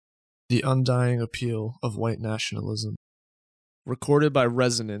The Undying Appeal of White Nationalism. Recorded by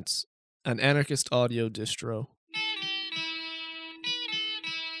Resonance, an anarchist audio distro.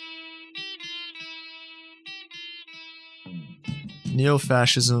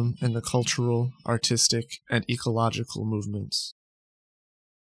 Neo-fascism and the cultural, artistic, and ecological movements.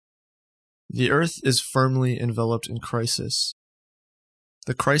 The Earth is firmly enveloped in crisis.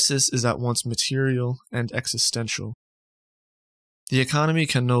 The crisis is at once material and existential. The economy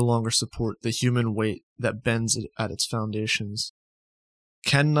can no longer support the human weight that bends it at its foundations.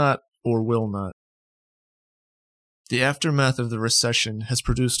 Cannot or will not. The aftermath of the recession has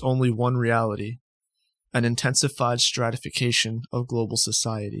produced only one reality: an intensified stratification of global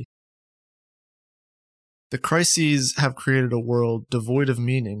society. The crises have created a world devoid of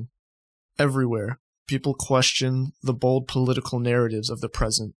meaning. Everywhere, people question the bold political narratives of the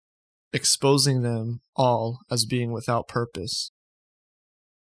present, exposing them all as being without purpose.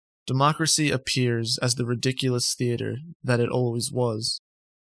 Democracy appears as the ridiculous theater that it always was.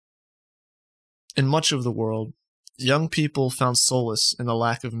 In much of the world, young people found solace in the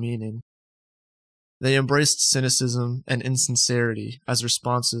lack of meaning. They embraced cynicism and insincerity as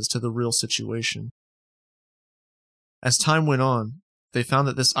responses to the real situation. As time went on, they found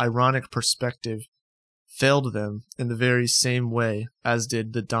that this ironic perspective failed them in the very same way as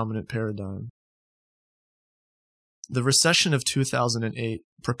did the dominant paradigm. The recession of 2008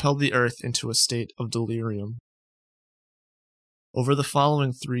 propelled the Earth into a state of delirium. Over the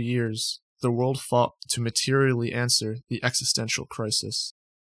following 3 years, the world fought to materially answer the existential crisis,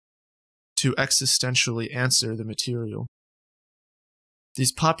 to existentially answer the material.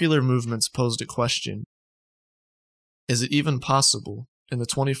 These popular movements posed a question: is it even possible, in the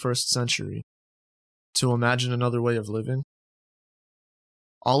 21st century, to imagine another way of living?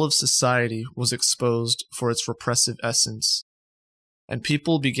 All of society was exposed for its repressive essence, and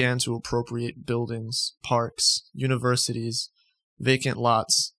people began to appropriate buildings, parks, universities, vacant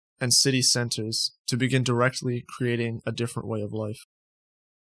lots, and city centers to begin directly creating a different way of life.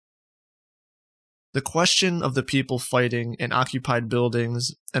 The question of the people fighting in occupied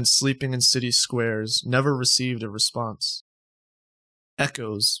buildings and sleeping in city squares never received a response.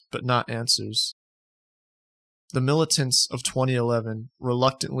 Echoes, but not answers. The militants of 2011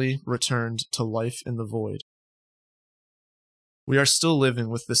 reluctantly returned to life in the void. We are still living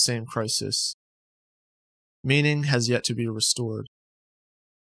with the same crisis. Meaning has yet to be restored.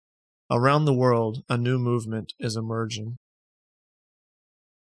 Around the world, a new movement is emerging.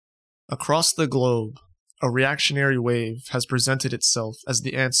 Across the globe, a reactionary wave has presented itself as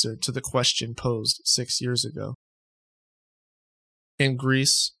the answer to the question posed 6 years ago. In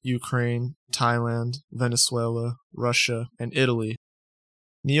Greece, Ukraine, Thailand, Venezuela, Russia, and Italy,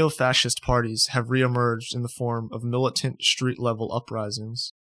 neo-fascist parties have re-emerged in the form of militant street-level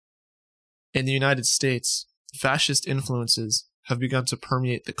uprisings. In the United States, fascist influences have begun to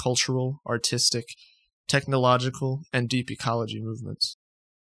permeate the cultural, artistic, technological, and deep ecology movements.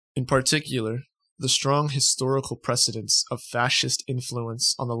 In particular, the strong historical precedence of fascist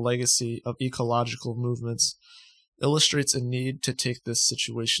influence on the legacy of ecological movements illustrates a need to take this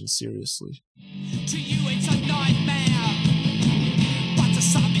situation seriously. To you it's a nightmare, but to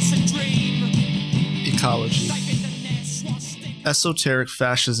some it's a dream. Ecology. Esoteric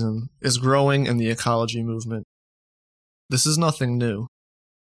fascism is growing in the ecology movement. This is nothing new.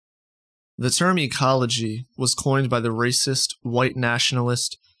 The term ecology was coined by the racist, white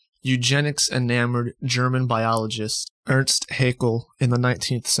nationalist, eugenics-enamored German biologist Ernst Haeckel in the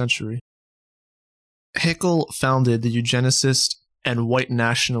 19th century. Haeckel founded the eugenicist and white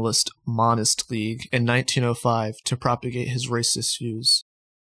nationalist Monist League in 1905 to propagate his racist views.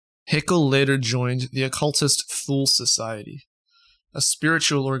 Haeckel later joined the occultist Thule Society, a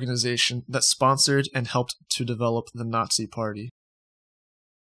spiritual organization that sponsored and helped to develop the Nazi Party.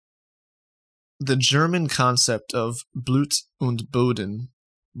 The German concept of Blut und Boden,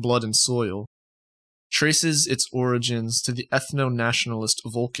 blood and soil, traces its origins to the ethno-nationalist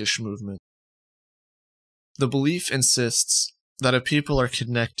Völkisch movement. The belief insists that a people are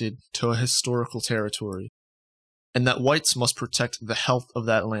connected to a historical territory, and that whites must protect the health of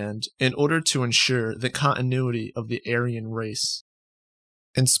that land in order to ensure the continuity of the Aryan race.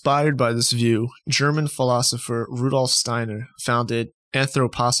 Inspired by this view, German philosopher Rudolf Steiner founded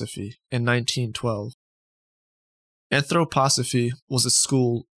Anthroposophy in 1912. Anthroposophy was a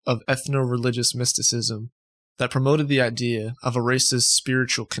school of ethno-religious mysticism that promoted the idea of a race's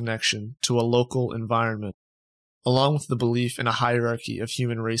spiritual connection to a local environment, along with the belief in a hierarchy of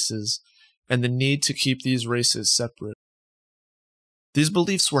human races and the need to keep these races separate. These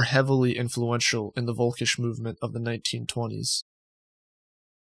beliefs were heavily influential in the Völkisch movement of the 1920s.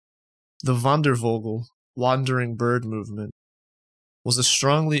 The Wandervogel, wandering bird movement, was a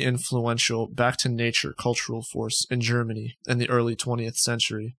strongly influential back-to-nature cultural force in Germany in the early 20th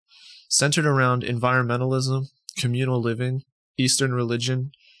century, centered around environmentalism, communal living, Eastern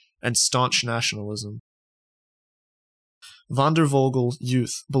religion, and staunch nationalism. Wandervogel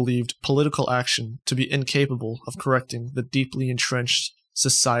youth believed political action to be incapable of correcting the deeply entrenched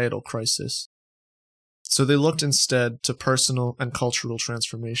societal crisis, so they looked instead to personal and cultural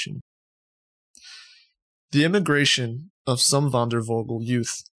transformation. The immigration of some Wandervogel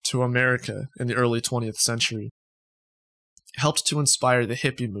youth to America in the early 20th century helped to inspire the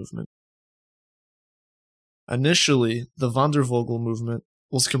hippie movement. Initially, the Wandervogel movement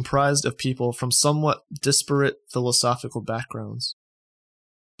was comprised of people from somewhat disparate philosophical backgrounds,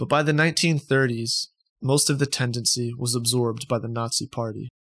 but by the 1930s, most of the tendency was absorbed by the Nazi Party.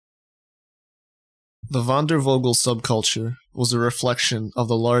 The Wandervogel subculture was a reflection of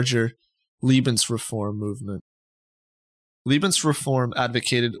the larger Lebensreform movement. Lebensreform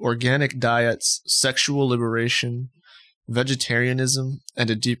advocated organic diets, sexual liberation, vegetarianism, and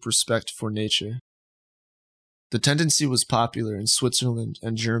a deep respect for nature. The tendency was popular in Switzerland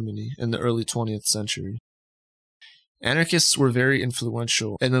and Germany in the early 20th century. Anarchists were very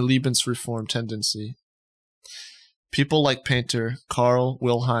influential in the Lebensreform tendency. People like painter Karl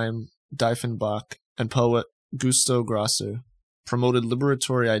Wilhelm Diefenbach and poet Gustav Grasser promoted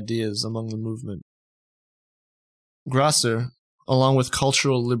liberatory ideas among the movement. Grasser, along with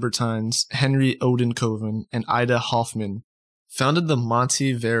cultural libertines Henry Odenkoven and Ida Hoffmann, founded the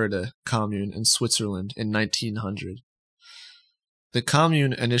Monte Verita commune in Switzerland in 1900. The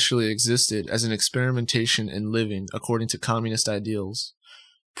commune initially existed as an experimentation in living according to communist ideals,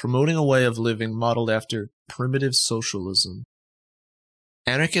 promoting a way of living modeled after primitive socialism.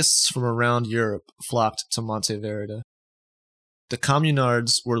 Anarchists from around Europe flocked to Monte Verita. The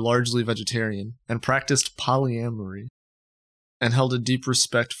communards were largely vegetarian and practiced polyamory and held a deep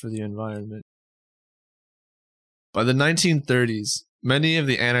respect for the environment. By the 1930s, many of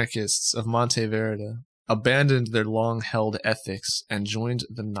the anarchists of Monte Verita abandoned their long-held ethics and joined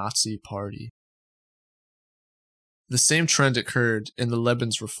the Nazi Party. The same trend occurred in the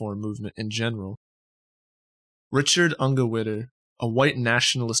Lebensreform movement in general. Richard Ungewitter, a white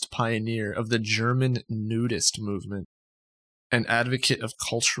nationalist pioneer of the German nudist movement, an advocate of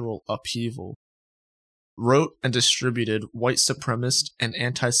cultural upheaval, wrote and distributed white supremacist and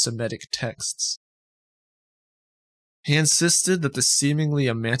anti-Semitic texts. He insisted that the seemingly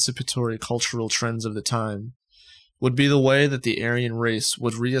emancipatory cultural trends of the time would be the way that the Aryan race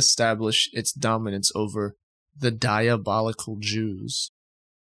would re-establish its dominance over the diabolical Jews.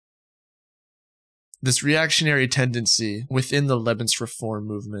 This reactionary tendency within the Lebensreform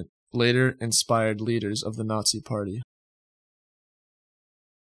movement later inspired leaders of the Nazi Party.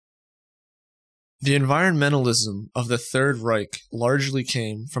 The environmentalism of the Third Reich largely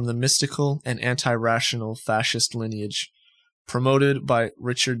came from the mystical and anti-rational fascist lineage promoted by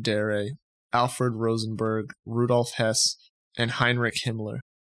Richard Darre, Alfred Rosenberg, Rudolf Hess, and Heinrich Himmler.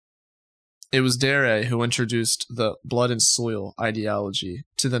 It was Darre who introduced the blood and soil ideology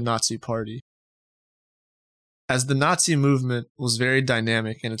to the Nazi Party. As the Nazi movement was very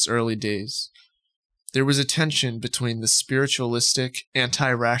dynamic in its early days, there was a tension between the spiritualistic,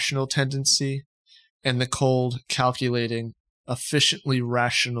 anti-rational tendency and the cold, calculating, efficiently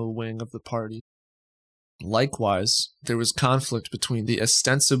rational wing of the party. Likewise, there was conflict between the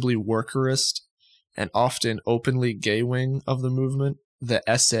ostensibly workerist and often openly gay wing of the movement, the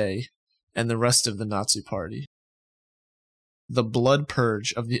SA, and the rest of the Nazi Party. The blood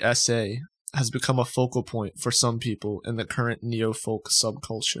purge of the SA has become a focal point for some people in the current neo-folk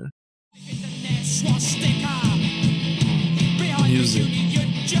subculture. Music.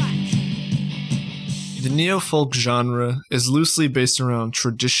 The neo-folk genre is loosely based around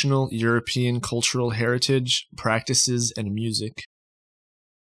traditional European cultural heritage, practices, and music.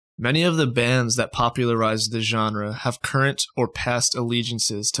 Many of the bands that popularized the genre have current or past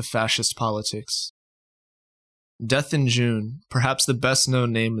allegiances to fascist politics. Death in June, perhaps the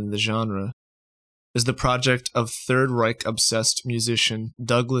best-known name in the genre, is the project of Third Reich-obsessed musician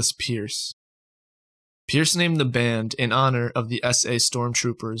Douglas Pierce. Pierce named the band in honor of the SA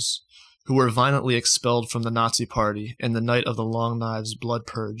stormtroopers who were violently expelled from the Nazi Party in the night of the Long Knives Blood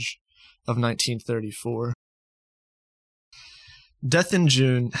Purge of 1934. Death in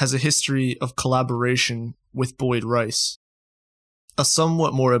June has a history of collaboration with Boyd Rice, a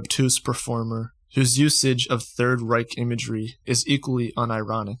somewhat more obtuse performer whose usage of Third Reich imagery is equally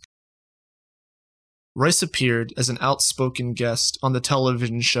unironic. Rice appeared as an outspoken guest on the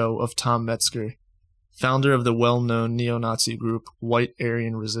television show of Tom Metzger, founder of the well-known neo-Nazi group White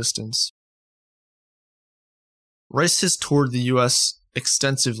Aryan Resistance. Rice has toured the U.S.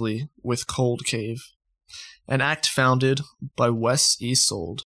 extensively with Cold Cave, an act founded by Wes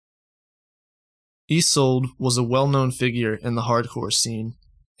Isold. Isold was a well-known figure in the hardcore scene.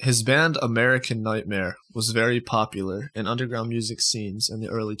 His band American Nightmare was very popular in underground music scenes in the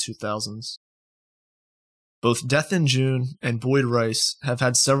early 2000s. Both Death in June and Boyd Rice have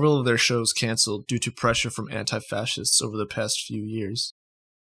had several of their shows canceled due to pressure from anti-fascists over the past few years.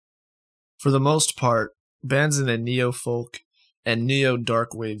 For the most part, bands in the neo-folk and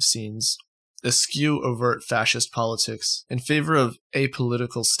neo-darkwave scenes eschew overt fascist politics in favor of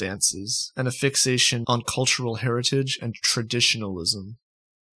apolitical stances and a fixation on cultural heritage and traditionalism.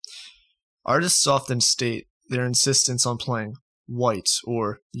 Artists often state their insistence on playing white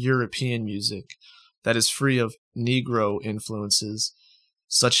or European music that is free of Negro influences,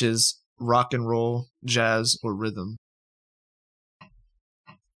 such as rock and roll, jazz, or rhythm.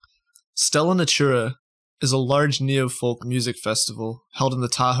 Stella Natura is a large neo-folk music festival held in the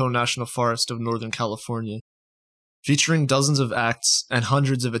Tahoe National Forest of Northern California, featuring dozens of acts and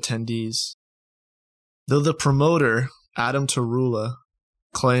hundreds of attendees. Though the promoter, Adam Tarula,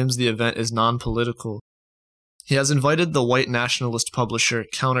 claims the event is non-political, he has invited the white nationalist publisher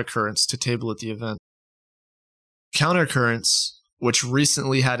Countercurrents to table at the event. Countercurrents, which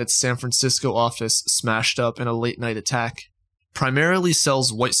recently had its San Francisco office smashed up in a late-night attack, primarily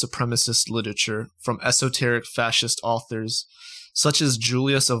sells white supremacist literature from esoteric fascist authors such as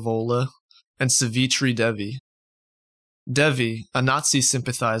Julius Evola and Savitri Devi. Devi, a Nazi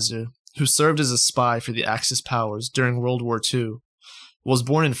sympathizer who served as a spy for the Axis powers during World War II, was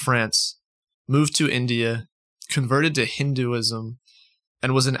born in France, moved to India, converted to Hinduism,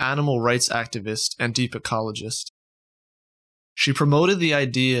 and was an animal rights activist and deep ecologist. She promoted the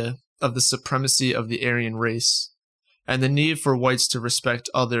idea of the supremacy of the Aryan race and the need for whites to respect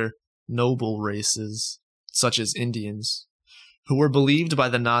other noble races, such as Indians, who were believed by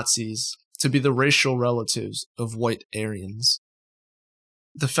the Nazis to be the racial relatives of white Aryans.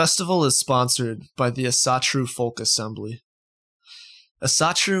 The festival is sponsored by the Asatru Folk Assembly.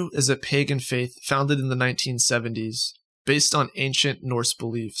 Asatru is a pagan faith founded in the 1970s, based on ancient Norse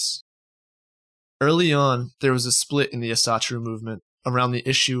beliefs. Early on, there was a split in the Asatru movement around the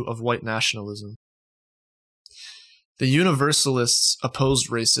issue of white nationalism. The Universalists opposed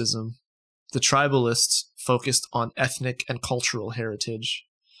racism. The Tribalists focused on ethnic and cultural heritage,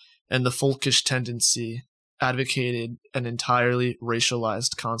 and the Folkish tendency advocated an entirely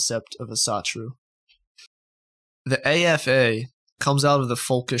racialized concept of Asatru. The AFA comes out of the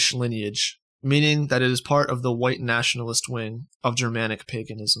Folkish lineage, meaning that it is part of the white nationalist wing of Germanic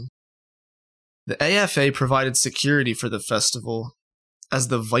paganism. The AFA provided security for the festival as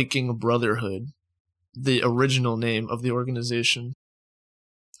the Viking Brotherhood, the original name of the organization.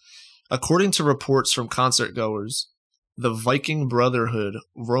 According to reports from concert-goers, the Viking Brotherhood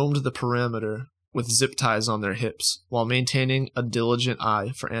roamed the perimeter with zip ties on their hips while maintaining a diligent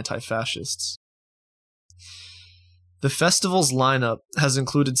eye for anti-fascists. The festival's lineup has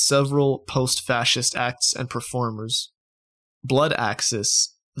included several post-fascist acts and performers. Blood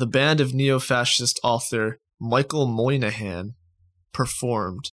Axis, the band of neo-fascist author Michael Moynihan,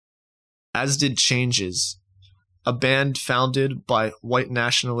 performed, as did Changes, a band founded by white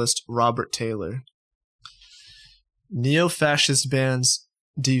nationalist Robert Taylor. Neo-fascist bands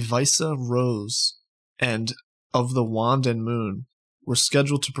Divisa Rose and Of the Wand and Moon were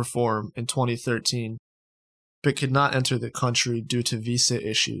scheduled to perform in 2013, but could not enter the country due to visa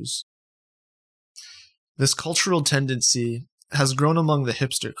issues. This cultural tendency has grown among the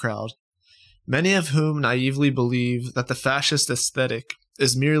hipster crowd, many of whom naively believe that the fascist aesthetic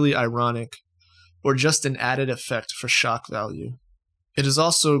is merely ironic or just an added effect for shock value. It has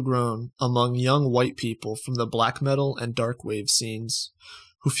also grown among young white people from the black metal and dark wave scenes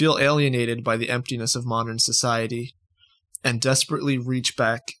who feel alienated by the emptiness of modern society and desperately reach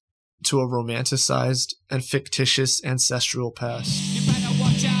back to a romanticized and fictitious ancestral past. You better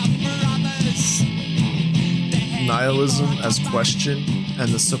watch out for others. Nihilism as question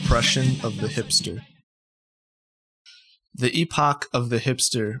and the suppression of the hipster. The epoch of the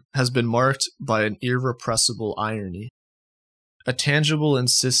hipster has been marked by an irrepressible irony, a tangible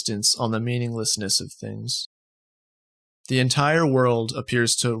insistence on the meaninglessness of things. The entire world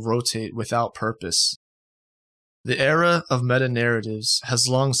appears to rotate without purpose. The era of meta-narratives has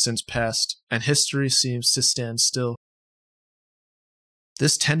long since passed, and history seems to stand still.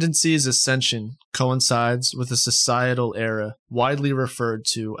 This tendency's ascension coincides with a societal era widely referred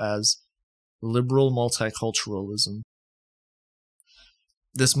to as liberal multiculturalism.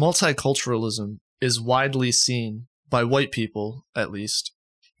 This multiculturalism is widely seen, by white people at least,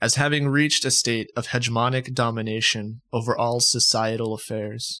 as having reached a state of hegemonic domination over all societal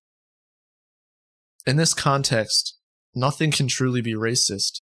affairs. In this context, nothing can truly be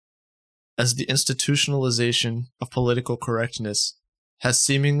racist, as the institutionalization of political correctness has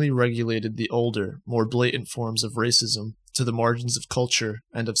seemingly regulated the older, more blatant forms of racism to the margins of culture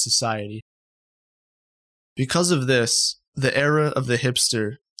and of society. Because of this, the era of the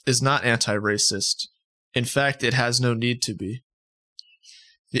hipster is not anti-racist. In fact, it has no need to be.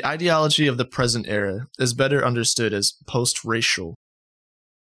 The ideology of the present era is better understood as post-racial.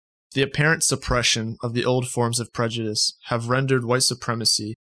 The apparent suppression of the old forms of prejudice have rendered white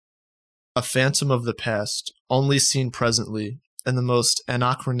supremacy a phantom of the past, only seen presently in the most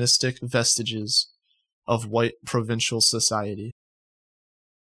anachronistic vestiges of white provincial society.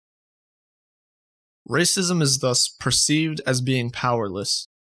 Racism is thus perceived as being powerless,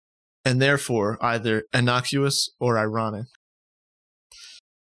 and therefore either innocuous or ironic.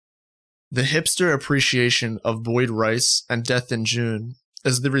 The hipster appreciation of Boyd Rice and Death in June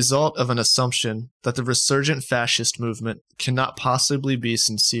is the result of an assumption that the resurgent fascist movement cannot possibly be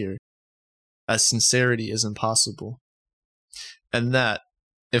sincere, as sincerity is impossible, and that,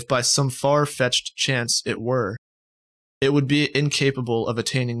 if by some far-fetched chance it were, it would be incapable of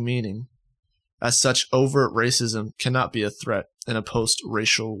attaining meaning, as such overt racism cannot be a threat in a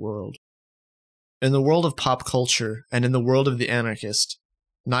post-racial world. In the world of pop culture and in the world of the anarchist,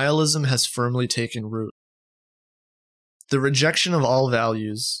 nihilism has firmly taken root. The rejection of all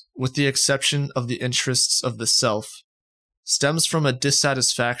values, with the exception of the interests of the self, stems from a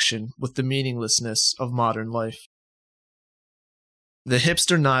dissatisfaction with the meaninglessness of modern life. The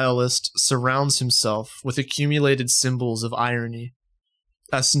hipster nihilist surrounds himself with accumulated symbols of irony,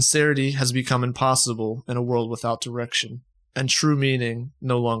 as sincerity has become impossible in a world without direction, and true meaning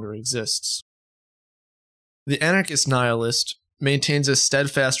no longer exists. The anarchist nihilist maintains a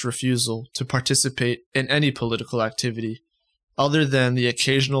steadfast refusal to participate in any political activity other than the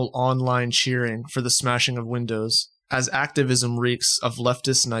occasional online cheering for the smashing of windows, as activism reeks of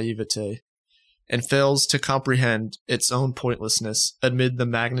leftist naivete, and fails to comprehend its own pointlessness amid the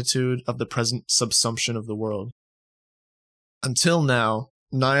magnitude of the present subsumption of the world. Until now,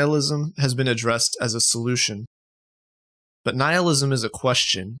 nihilism has been addressed as a solution. But nihilism is a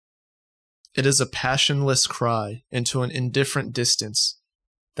question. It is a passionless cry into an indifferent distance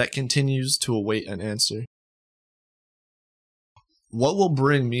that continues to await an answer. What will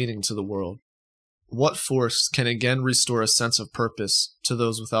bring meaning to the world? What force can again restore a sense of purpose to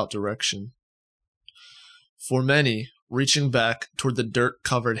those without direction? For many, reaching back toward the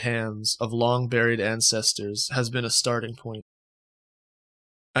dirt-covered hands of long-buried ancestors has been a starting point.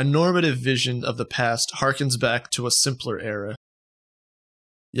 A normative vision of the past harkens back to a simpler era.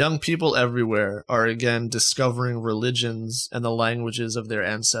 Young people everywhere are again discovering religions and the languages of their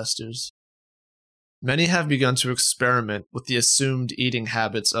ancestors. Many have begun to experiment with the assumed eating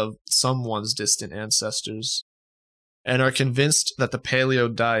habits of someone's distant ancestors, and are convinced that the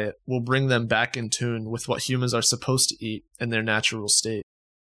paleo diet will bring them back in tune with what humans are supposed to eat in their natural state.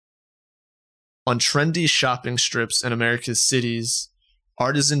 On trendy shopping strips in America's cities,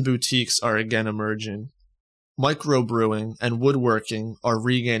 artisan boutiques are again emerging. Microbrewing and woodworking are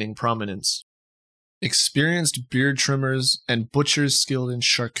regaining prominence. Experienced beard trimmers and butchers skilled in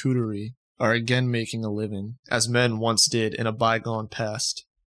charcuterie are again making a living, as men once did in a bygone past.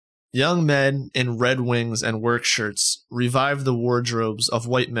 Young men in Red Wings and work shirts revive the wardrobes of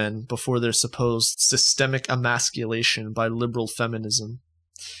white men before their supposed systemic emasculation by liberal feminism.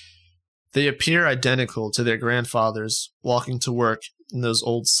 They appear identical to their grandfathers walking to work in those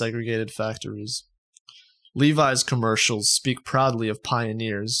old segregated factories. Levi's commercials speak proudly of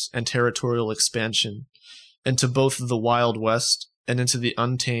pioneers and territorial expansion into both the Wild West and into the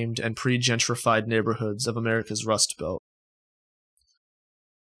untamed and pre-gentrified neighborhoods of America's Rust Belt.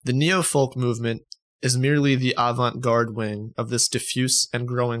 The neo-folk movement is merely the avant-garde wing of this diffuse and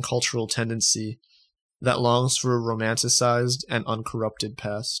growing cultural tendency that longs for a romanticized and uncorrupted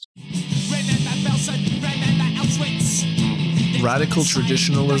past. Radical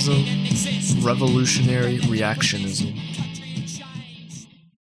traditionalism, revolutionary reactionism.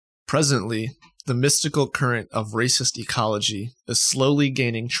 Presently, the mystical current of racist ecology is slowly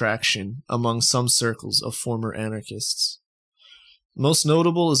gaining traction among some circles of former anarchists. Most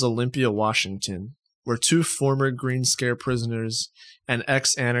notable is Olympia, Washington, where two former Green Scare prisoners and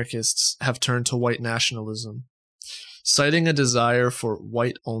ex-anarchists have turned to white nationalism, citing a desire for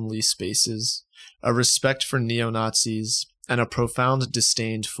white-only spaces, a respect for neo-Nazis, and a profound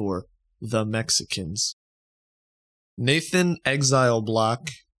disdain for the Mexicans. Nathan Exile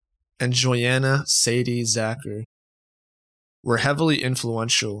Block and Joanna Sadie Zacher were heavily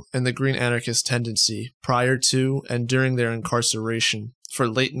influential in the Green Anarchist tendency prior to and during their incarceration for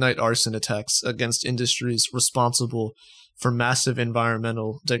late-night arson attacks against industries responsible for massive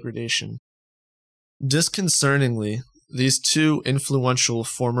environmental degradation. Disconcertingly, these two influential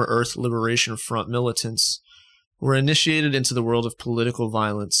former Earth Liberation Front militants were initiated into the world of political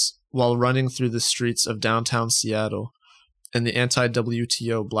violence while running through the streets of downtown Seattle in the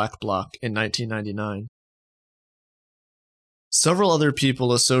anti-WTO Black Bloc in 1999. Several other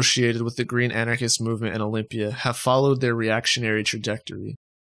people associated with the Green Anarchist movement in Olympia have followed their reactionary trajectory.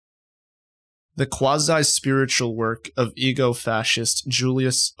 The quasi-spiritual work of ego-fascist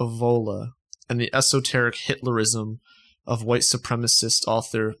Julius Evola and the esoteric Hitlerism of white supremacist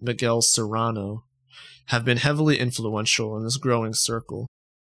author Miguel Serrano have been heavily influential in this growing circle.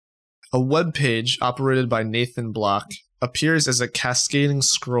 A webpage operated by Nathan Block appears as a cascading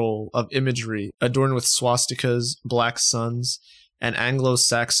scroll of imagery adorned with swastikas, black suns, and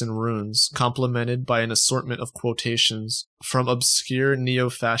Anglo-Saxon runes, complemented by an assortment of quotations from obscure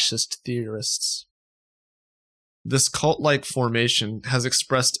neo-fascist theorists. This cult-like formation has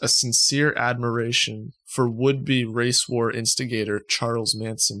expressed a sincere admiration for would-be race war instigator Charles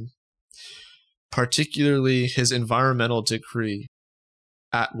Manson, particularly his environmental decree,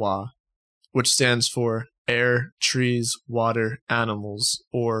 ATWA, which stands for Air, Trees, Water, Animals,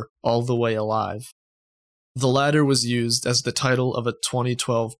 or All the Way Alive. The latter was used as the title of a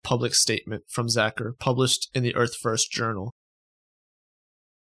 2012 public statement from Zacher published in the Earth First Journal.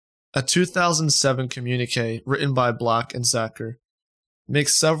 A 2007 communique written by Block and Zacher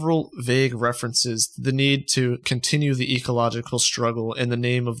makes several vague references to the need to continue the ecological struggle in the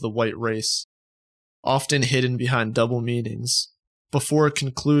name of the white race, often hidden behind double meanings, before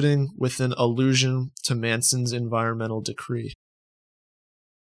concluding with an allusion to Manson's environmental decree.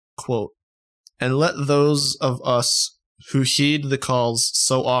 Quote, "And let those of us who heed the calls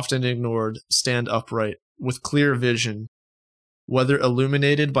so often ignored stand upright, with clear vision, whether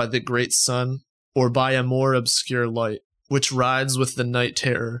illuminated by the great sun or by a more obscure light, which rides with the night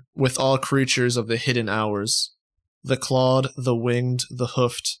terror, with all creatures of the hidden hours, the clawed, the winged, the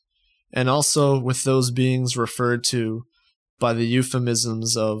hoofed, and also with those beings referred to by the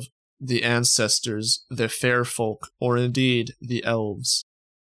euphemisms of the ancestors, the fair folk, or indeed the elves.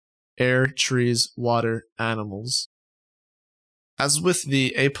 Air, trees, water, animals." As with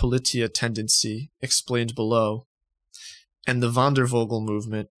the apolitia tendency explained below, and the van der Vogel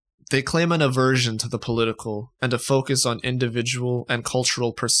movement, they claim an aversion to the political and a focus on individual and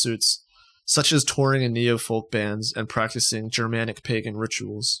cultural pursuits, such as touring in neo-folk bands and practicing Germanic pagan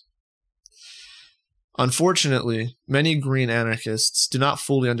rituals. Unfortunately, many Green Anarchists do not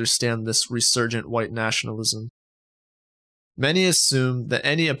fully understand this resurgent white nationalism. Many assume that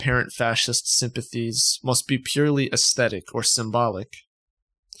any apparent fascist sympathies must be purely aesthetic or symbolic.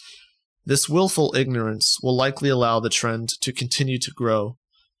 This willful ignorance will likely allow the trend to continue to grow,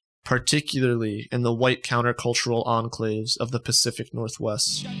 particularly in the white countercultural enclaves of the Pacific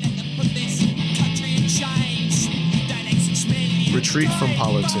Northwest. Retreat from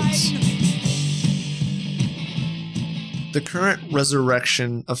politics. The current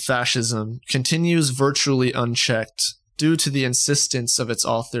resurrection of fascism continues virtually unchecked due to the insistence of its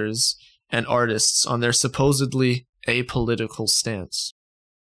authors and artists on their supposedly apolitical stance.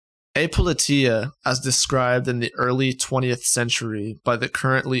 Apolitia, as described in the early 20th century by the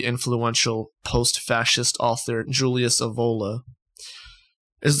currently influential post-fascist author Julius Evola,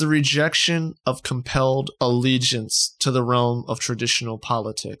 is the rejection of compelled allegiance to the realm of traditional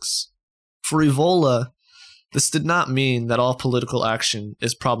politics. For Evola, this did not mean that all political action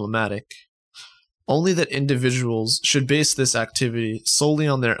is problematic, only that individuals should base this activity solely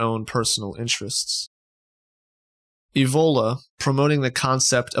on their own personal interests. Evola, promoting the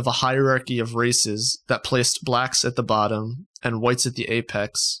concept of a hierarchy of races that placed blacks at the bottom and whites at the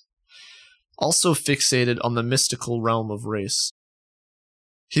apex, also fixated on the mystical realm of race.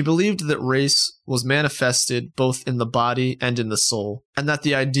 He believed that race was manifested both in the body and in the soul, and that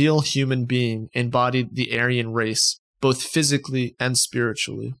the ideal human being embodied the Aryan race both physically and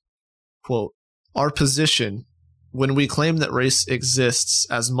spiritually. Quote, "Our position, when we claim that race exists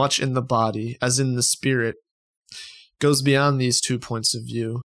as much in the body as in the spirit, goes beyond these 2 points of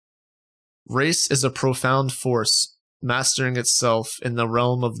view. Race is a profound force mastering itself in the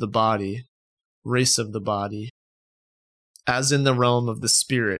realm of the body, race of the body, as in the realm of the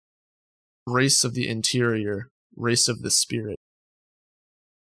spirit, race of the interior, race of the spirit.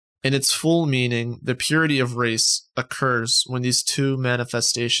 In its full meaning, the purity of race occurs when these two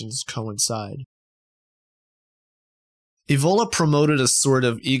manifestations coincide." Evola promoted a sort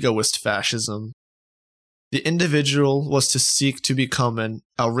of egoist fascism. The individual was to seek to become an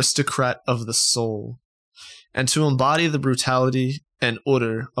aristocrat of the soul, and to embody the brutality and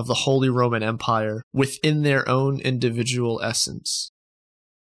order of the Holy Roman Empire within their own individual essence.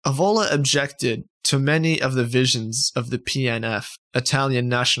 Evola objected to many of the visions of the PNF, Italian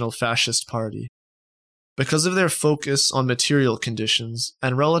National Fascist Party, because of their focus on material conditions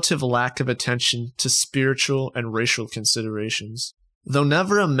and relative lack of attention to spiritual and racial considerations. Though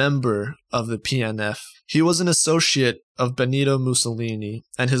never a member of the PNF, he was an associate of Benito Mussolini,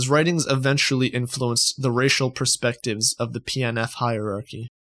 and his writings eventually influenced the racial perspectives of the PNF hierarchy.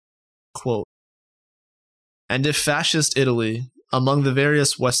 Quote, "And if fascist Italy, among the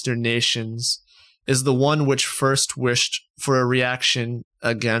various Western nations, is the one which first wished for a reaction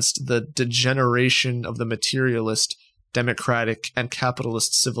against the degeneration of the materialist, democratic, and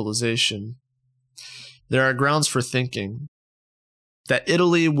capitalist civilization, there are grounds for thinking that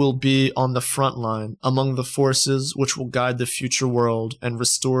Italy will be on the front line among the forces which will guide the future world and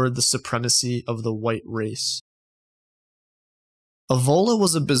restore the supremacy of the white race." Evola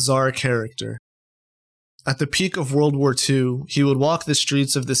was a bizarre character. At the peak of World War II, he would walk the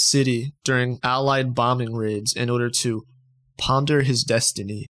streets of the city during Allied bombing raids in order to ponder his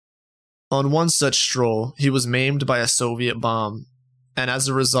destiny. On one such stroll, he was maimed by a Soviet bomb, and as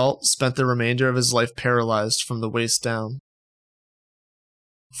a result, spent the remainder of his life paralyzed from the waist down.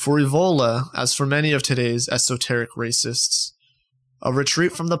 For Evola, as for many of today's esoteric racists, a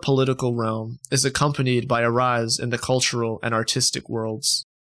retreat from the political realm is accompanied by a rise in the cultural and artistic worlds.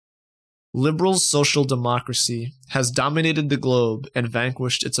 Liberal social democracy has dominated the globe and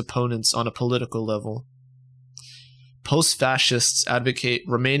vanquished its opponents on a political level. Post-fascists advocate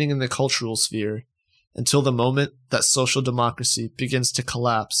remaining in the cultural sphere until the moment that social democracy begins to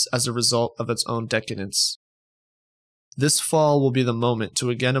collapse as a result of its own decadence. This fall will be the moment to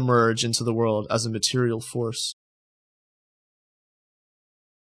again emerge into the world as a material force.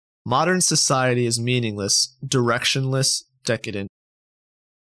 Modern society is meaningless, directionless, decadent.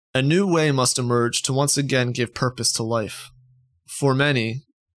 A new way must emerge to once again give purpose to life. For many,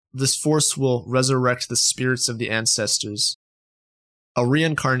 this force will resurrect the spirits of the ancestors, a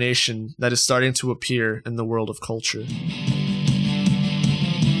reincarnation that is starting to appear in the world of culture.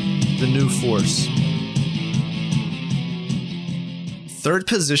 The new force. Third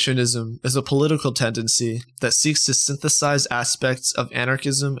positionism is a political tendency that seeks to synthesize aspects of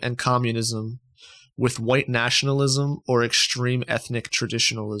anarchism and communism with white nationalism or extreme ethnic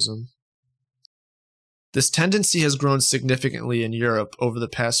traditionalism. This tendency has grown significantly in Europe over the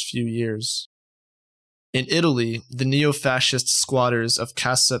past few years. In Italy, the neo-fascist squatters of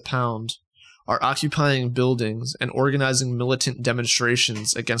Casa Pound are occupying buildings and organizing militant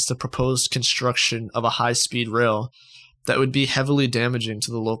demonstrations against the proposed construction of a high-speed rail that would be heavily damaging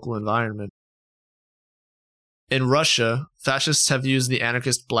to the local environment. In Russia, fascists have used the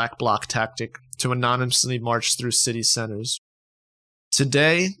anarchist black bloc tactic to anonymously march through city centers.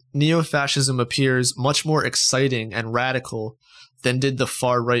 Today, neo-fascism appears much more exciting and radical than did the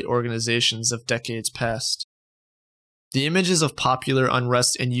far-right organizations of decades past. The images of popular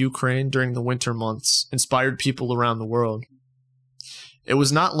unrest in Ukraine during the winter months inspired people around the world. It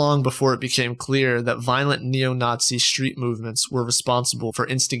was not long before it became clear that violent neo-Nazi street movements were responsible for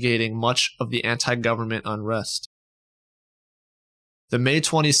instigating much of the anti-government unrest. The May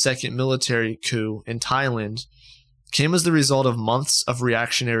 22nd military coup in Thailand came as the result of months of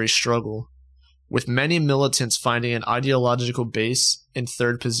reactionary struggle, with many militants finding an ideological base in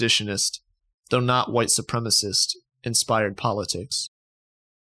third positionist, though not white supremacist, inspired politics.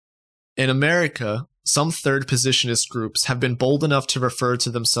 In America, some third positionist groups have been bold enough to refer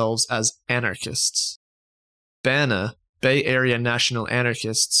to themselves as anarchists. BANA, Bay Area National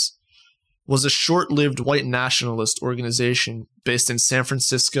Anarchists, was a short-lived white nationalist organization based in San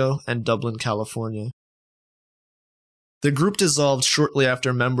Francisco and Dublin, California. The group dissolved shortly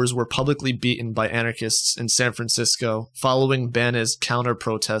after members were publicly beaten by anarchists in San Francisco following BANA's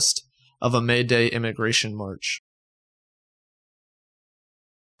counter-protest of a May Day immigration march.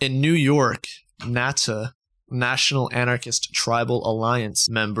 In New York, NATA, National Anarchist Tribal Alliance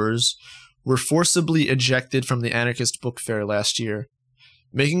members were forcibly ejected from the anarchist book fair last year,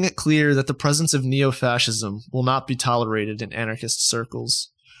 making it clear that the presence of neo-fascism will not be tolerated in anarchist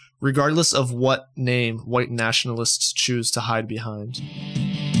circles, regardless of what name white nationalists choose to hide behind.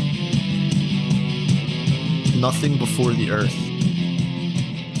 Nothing before the earth.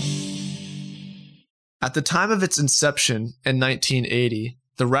 At the time of its inception in 1980,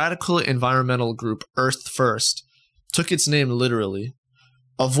 the radical environmental group Earth First took its name literally,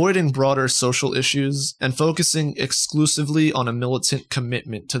 avoiding broader social issues and focusing exclusively on a militant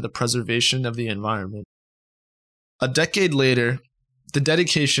commitment to the preservation of the environment. A decade later, the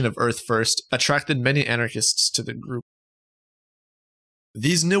dedication of Earth First attracted many anarchists to the group.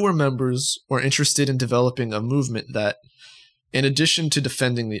 These newer members were interested in developing a movement that, in addition to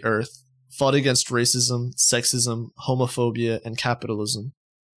defending the Earth, fought against racism, sexism, homophobia, and capitalism.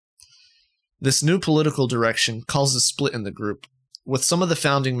 This new political direction caused a split in the group, with some of the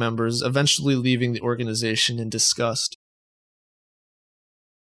founding members eventually leaving the organization in disgust.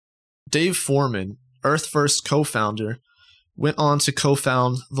 Dave Foreman, Earth First co-founder, went on to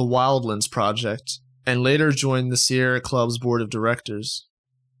co-found the Wildlands Project and later joined the Sierra Club's board of directors.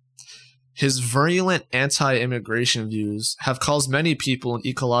 His virulent anti-immigration views have caused many people in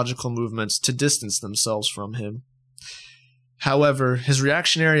ecological movements to distance themselves from him. However, his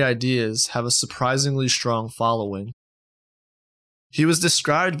reactionary ideas have a surprisingly strong following. He was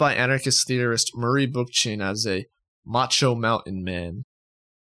described by anarchist theorist Murray Bookchin as a macho mountain man.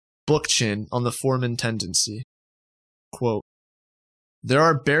 Bookchin on the Foreman tendency. Quote, "There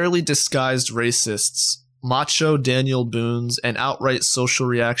are barely disguised racists, macho Daniel Boones, and outright social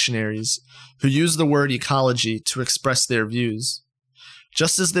reactionaries who use the word ecology to express their views,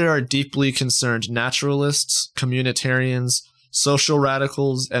 just as there are deeply concerned naturalists, communitarians, social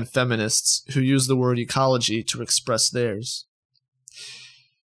radicals, and feminists who use the word ecology to express theirs.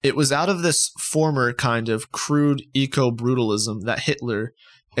 It was out of this former kind of crude eco-brutalism that Hitler,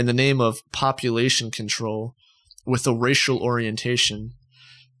 in the name of population control, with a racial orientation,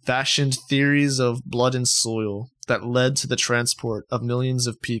 fashioned theories of blood and soil that led to the transport of millions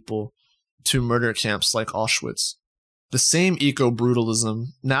of people to murder camps like Auschwitz. The same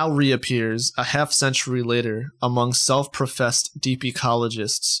eco-brutalism now reappears a half-century later among self-professed deep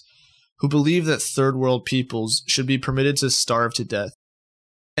ecologists who believe that third-world peoples should be permitted to starve to death,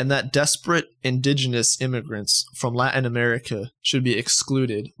 and that desperate indigenous immigrants from Latin America should be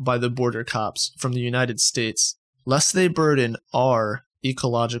excluded by the border cops from the United States, lest they burden our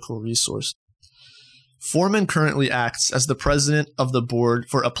ecological resource. Foreman currently acts as the president of the board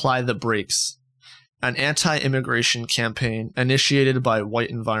for Apply the Brakes, an anti-immigration campaign initiated by white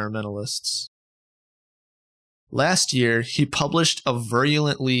environmentalists. Last year, he published a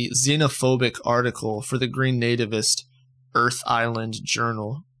virulently xenophobic article for the Green Nativist Earth Island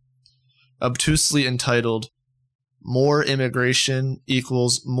Journal, obtusely entitled, "More Immigration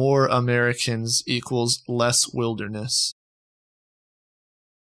equals More Americans equals Less Wilderness."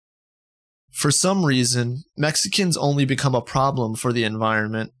 For some reason, Mexicans only become a problem for the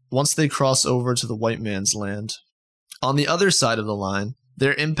environment once they cross over to the white man's land. On the other side of the line,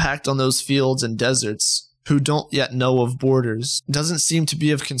 their impact on those fields and deserts, who don't yet know of borders, doesn't seem to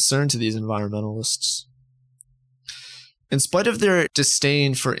be of concern to these environmentalists. In spite of their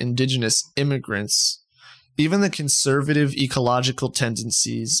disdain for indigenous immigrants, even the conservative ecological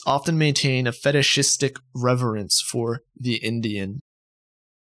tendencies often maintain a fetishistic reverence for the Indian.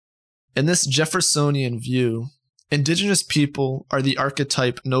 In this Jeffersonian view, indigenous people are the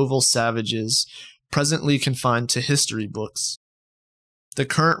archetype noble savages presently confined to history books. The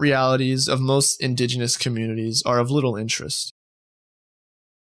current realities of most indigenous communities are of little interest.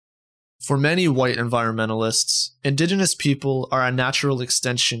 For many white environmentalists, indigenous people are a natural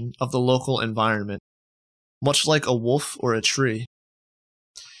extension of the local environment, much like a wolf or a tree.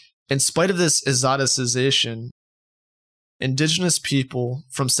 In spite of this exoticization, indigenous people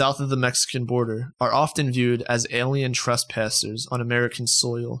from south of the Mexican border are often viewed as alien trespassers on American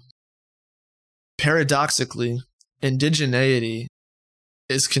soil. Paradoxically, indigeneity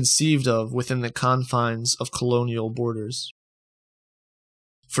is conceived of within the confines of colonial borders.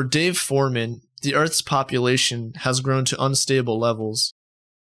 For Dave Foreman, the Earth's population has grown to unstable levels,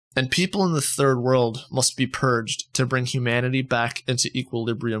 and people in the third world must be purged to bring humanity back into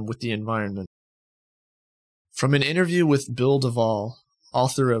equilibrium with the environment. From an interview with Bill Duvall,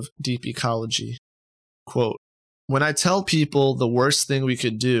 author of Deep Ecology, quote, "When I tell people the worst thing we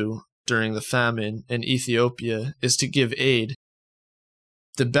could do during the famine in Ethiopia is to give aid,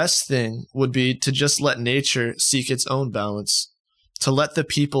 the best thing would be to just let nature seek its own balance, to let the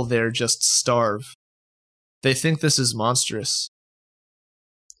people there just starve. They think this is monstrous.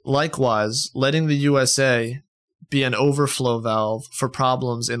 Likewise, letting the USA be an overflow valve for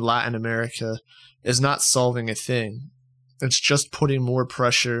problems in Latin America is not solving a thing. It's just putting more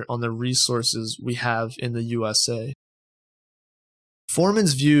pressure on the resources we have in the USA."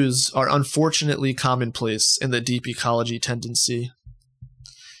 Foreman's views are unfortunately commonplace in the deep ecology tendency.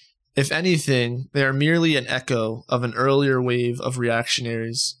 If anything, they are merely an echo of an earlier wave of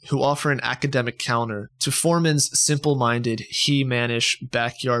reactionaries who offer an academic counter to Foreman's simple-minded, he-manish,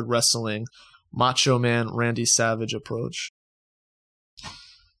 backyard wrestling, macho man Randy Savage approach.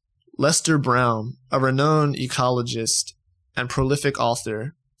 Lester Brown, a renowned ecologist and prolific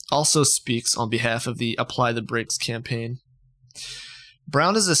author, also speaks on behalf of the Apply the Brakes campaign.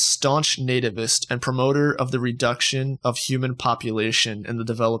 Brown is a staunch nativist and promoter of the reduction of human population in the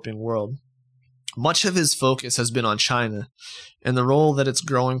developing world. Much of his focus has been on China and the role that its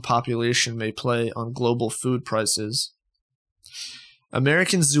growing population may play on global food prices.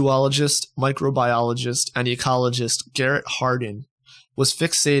 American zoologist, microbiologist, and ecologist Garrett Hardin was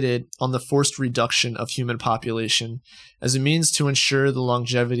fixated on the forced reduction of human population as a means to ensure the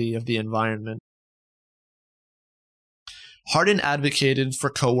longevity of the environment. Hardin advocated for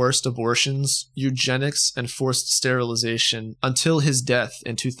coerced abortions, eugenics, and forced sterilization until his death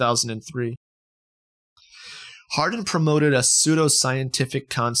in 2003. Hardin promoted a pseudoscientific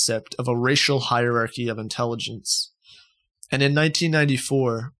concept of a racial hierarchy of intelligence, and in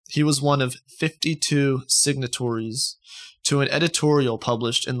 1994, he was one of 52 signatories to an editorial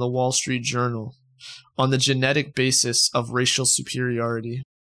published in the Wall Street Journal on the genetic basis of racial superiority.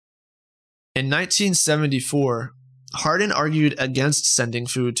 In 1974, Hardin argued against sending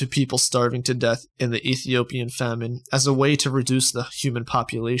food to people starving to death in the Ethiopian famine as a way to reduce the human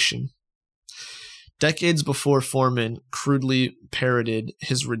population. Decades before Foreman crudely parroted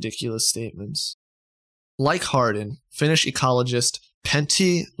his ridiculous statements. Like Hardin, Finnish ecologist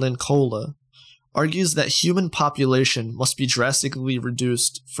Pentti Linkola argues that human population must be drastically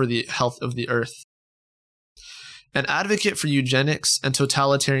reduced for the health of the earth. An advocate for eugenics and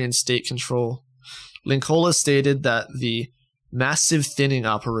totalitarian state control, Linkola stated that the massive thinning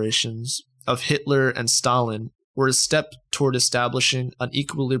operations of Hitler and Stalin were a step toward establishing an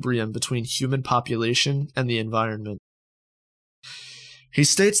equilibrium between human population and the environment. He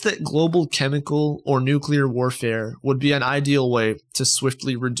states that global chemical or nuclear warfare would be an ideal way to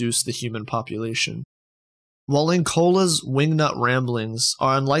swiftly reduce the human population. While Linkola's wingnut ramblings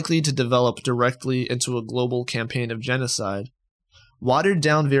are unlikely to develop directly into a global campaign of genocide,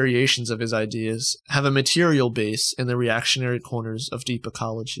 watered-down variations of his ideas have a material base in the reactionary corners of deep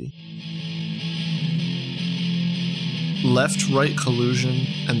ecology. Left-right collusion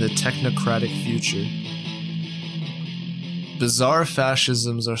and the technocratic future. Bizarre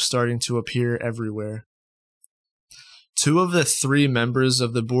fascisms are starting to appear everywhere. 2 of the 3 members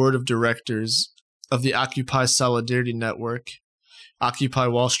of the board of directors of the Occupy Solidarity Network, Occupy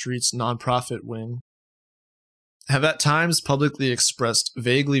Wall Street's nonprofit wing, have at times publicly expressed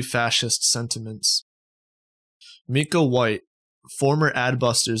vaguely fascist sentiments. Mika White, former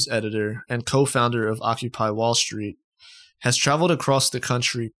Adbusters editor and co-founder of Occupy Wall Street, has traveled across the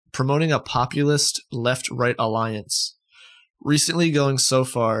country promoting a populist left-right alliance, recently going so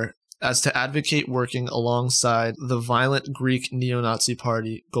far as to advocate working alongside the violent Greek neo-Nazi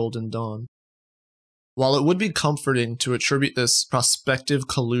party Golden Dawn. While it would be comforting to attribute this prospective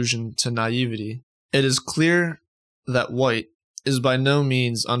collusion to naivety, it is clear that White is by no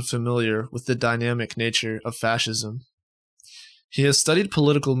means unfamiliar with the dynamic nature of fascism. He has studied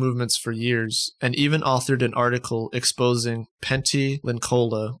political movements for years and even authored an article exposing Pentti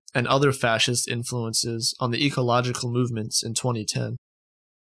Linkola and other fascist influences on the ecological movements in 2010.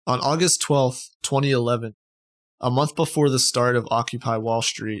 On August 12, 2011, a month before the start of Occupy Wall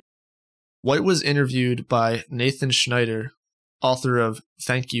Street, White was interviewed by Nathan Schneider, author of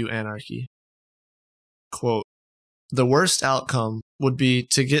Thank You, Anarchy. Quote, "The worst outcome would be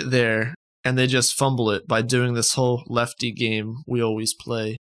to get there and they just fumble it by doing this whole lefty game we always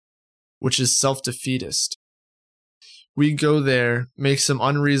play, which is self-defeatist. We go there, make some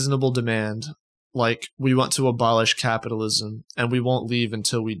unreasonable demand, like we want to abolish capitalism, and we won't leave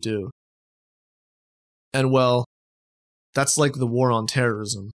until we do. And well, that's like the war on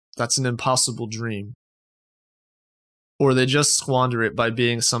terrorism. That's an impossible dream. Or they just squander it by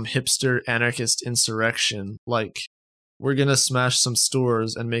being some hipster anarchist insurrection, like, we're gonna smash some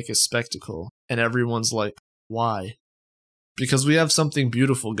stores and make a spectacle. And everyone's like, why? Because we have something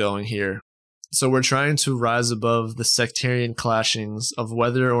beautiful going here. So we're trying to rise above the sectarian clashings of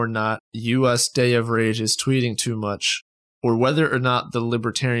whether or not US Day of Rage is tweeting too much, or whether or not the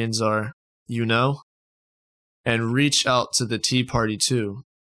libertarians are, you know? And reach out to the Tea Party too.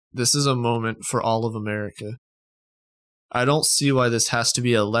 This is a moment for all of America. I don't see why this has to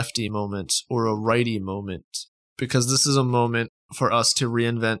be a lefty moment or a righty moment, because this is a moment for us to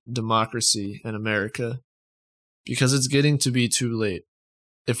reinvent democracy in America. Because it's getting to be too late.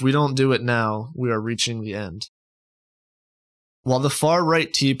 If we don't do it now, we are reaching the end." While the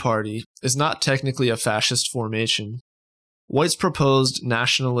far-right Tea Party is not technically a fascist formation, White's proposed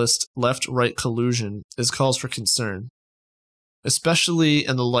nationalist left-right collusion is cause for concern, especially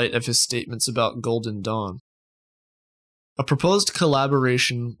in the light of his statements about Golden Dawn. A proposed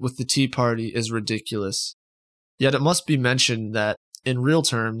collaboration with the Tea Party is ridiculous, yet it must be mentioned that, in real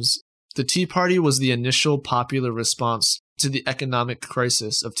terms, the Tea Party was the initial popular response to the economic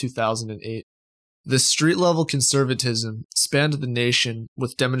crisis of 2008. This street-level conservatism spanned the nation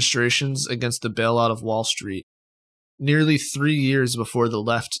with demonstrations against the bailout of Wall Street, nearly 3 years before the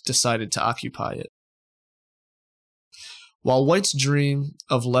left decided to occupy it. While White's dream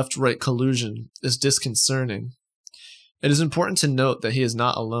of left-right collusion is disconcerting, it is important to note that he is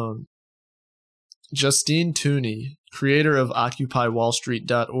not alone. Justine Tooney, creator of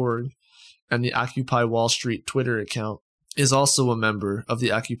OccupyWallStreet.org and the Occupy Wall Street Twitter account, is also a member of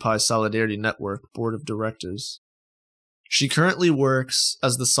the Occupy Solidarity Network Board of Directors. She currently works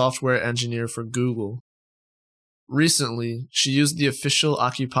as the software engineer for Google. Recently, she used the official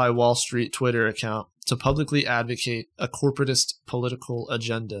Occupy Wall Street Twitter account to publicly advocate a corporatist political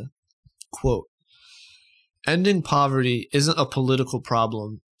agenda. Quote, "Ending poverty isn't a political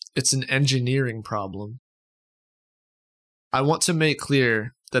problem, it's an engineering problem. I want to make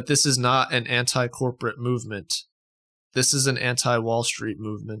clear that this is not an anti-corporate movement. This is an anti-Wall Street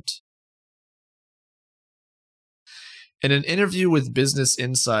movement." In an interview with Business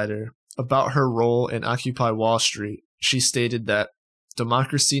Insider about her role in Occupy Wall Street, she stated that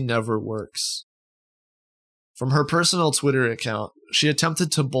democracy never works. From her personal Twitter account, she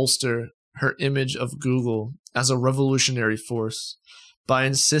attempted to bolster her image of Google as a revolutionary force by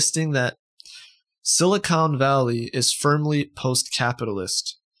insisting that Silicon Valley is firmly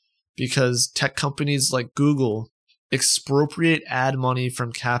post-capitalist because tech companies like Google expropriate ad money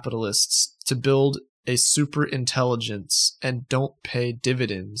from capitalists to build a super intelligence and don't pay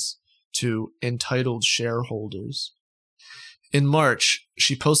dividends to entitled shareholders. In March,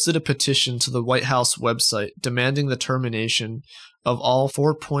 she posted a petition to the White House website demanding the termination of all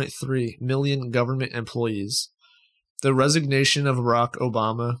 4.3 million government employees, the resignation of Barack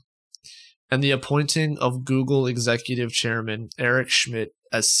Obama, and the appointing of Google executive chairman Eric Schmidt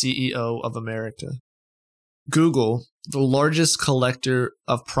as CEO of America. Google, the largest collector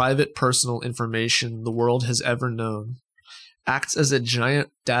of private personal information the world has ever known, acts as a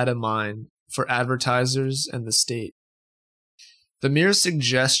giant data mine for advertisers and the state. The mere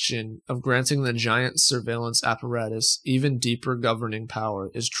suggestion of granting the giant surveillance apparatus even deeper governing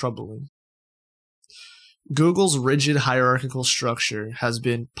power is troubling. Google's rigid hierarchical structure has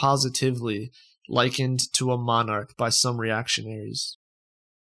been positively likened to a monarch by some reactionaries.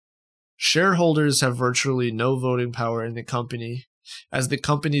 Shareholders have virtually no voting power in the company, as the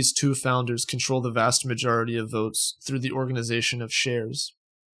company's two founders control the vast majority of votes through the organization of shares.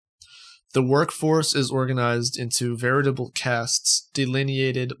 The workforce is organized into veritable castes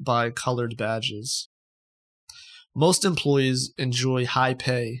delineated by colored badges. Most employees enjoy high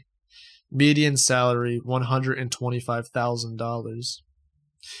pay, median salary $125,000,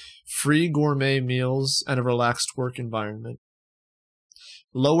 free gourmet meals, and a relaxed work environment.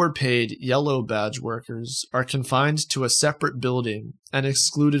 Lower-paid yellow badge workers are confined to a separate building and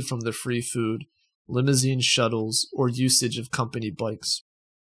excluded from the free food, limousine shuttles, or usage of company bikes.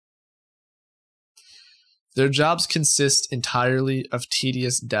 Their jobs consist entirely of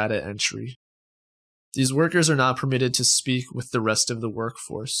tedious data entry. These workers are not permitted to speak with the rest of the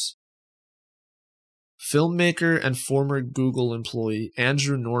workforce. Filmmaker and former Google employee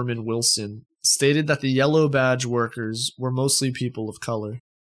Andrew Norman Wilson stated that the yellow badge workers were mostly people of color.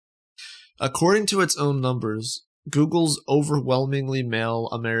 According to its own numbers, Google's overwhelmingly male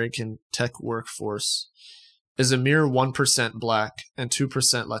American tech workforce is a mere 1% black and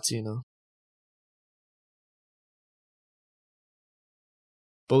 2% Latino.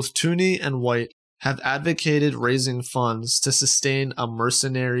 Both Tooney and White have advocated raising funds to sustain a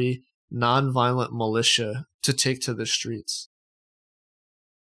mercenary, nonviolent militia to take to the streets.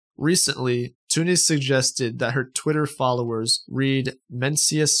 Recently, Tooney suggested that her Twitter followers read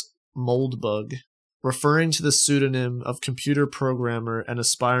Mencius Moldbug, referring to the pseudonym of computer programmer and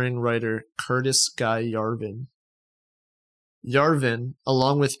aspiring writer Curtis Guy Yarvin. Yarvin,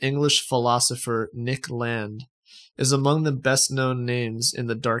 along with English philosopher Nick Land, is among the best-known names in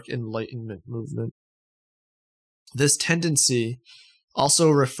the Dark Enlightenment movement. This tendency, also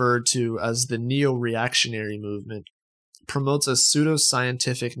referred to as the neo-reactionary movement, promotes a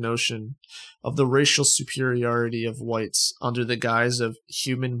pseudo-scientific notion of the racial superiority of whites under the guise of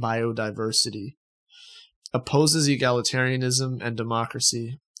human biodiversity, opposes egalitarianism and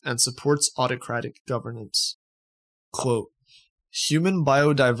democracy, and supports autocratic governance. Quote, Human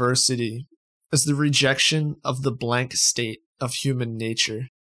biodiversity is the rejection of the blank state of human nature,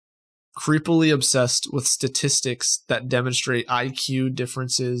 creepily obsessed with statistics that demonstrate IQ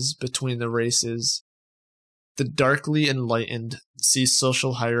differences between the races. The darkly enlightened see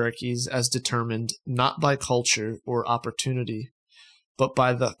social hierarchies as determined not by culture or opportunity, but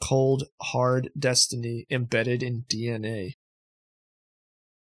by the cold, hard destiny embedded in DNA.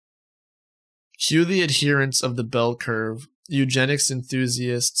 Cue the adherents of the bell curve, eugenics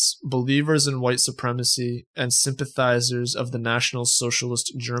enthusiasts, believers in white supremacy, and sympathizers of the National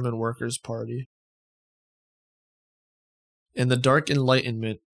Socialist German Workers' Party. In the Dark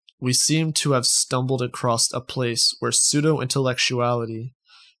Enlightenment, we seem to have stumbled across a place where pseudo-intellectuality,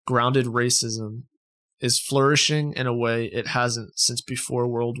 grounded racism, is flourishing in a way it hasn't since before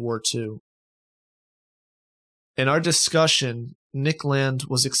World War II. In our discussion, Nick Land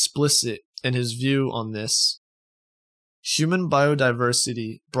was explicit in his view on this. Human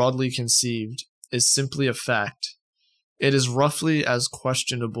biodiversity, broadly conceived, is simply a fact. It is roughly as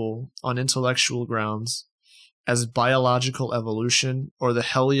questionable on intellectual grounds as biological evolution or the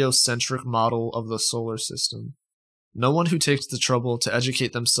heliocentric model of the solar system. No one who takes the trouble to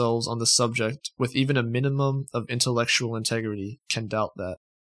educate themselves on the subject with even a minimum of intellectual integrity can doubt that.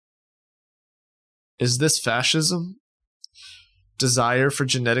 Is this fascism? Desire for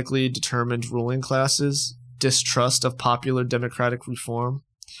genetically determined ruling classes? Distrust of popular democratic reform?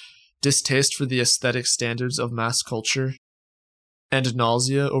 Distaste for the aesthetic standards of mass culture? And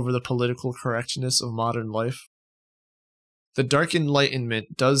nausea over the political correctness of modern life? The Dark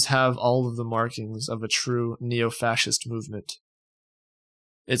Enlightenment does have all of the markings of a true neo-fascist movement.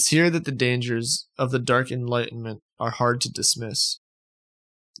 It's here that the dangers of the Dark Enlightenment are hard to dismiss.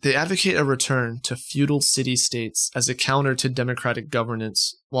 They advocate a return to feudal city-states as a counter to democratic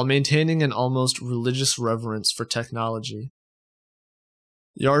governance, while maintaining an almost religious reverence for technology.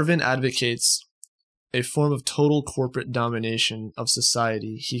 Yarvin advocates a form of total corporate domination of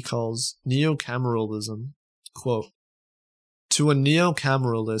society he calls neocameralism. Quote, "To a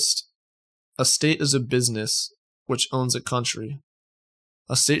neocameralist, a state is a business which owns a country.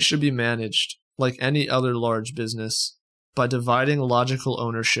 A state should be managed, like any other large business, by dividing logical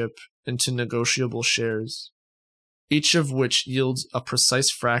ownership into negotiable shares, each of which yields a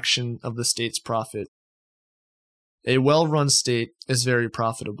precise fraction of the state's profit. A well-run state is very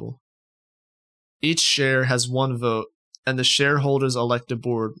profitable. Each share has one vote, and the shareholders elect a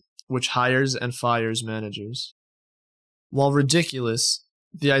board which hires and fires managers. While ridiculous,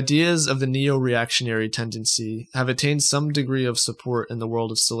 the ideas of the neo-reactionary tendency have attained some degree of support in the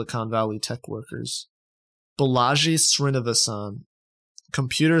world of Silicon Valley tech workers. Balaji Srinivasan,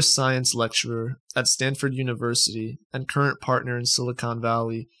 computer science lecturer at Stanford University and current partner in Silicon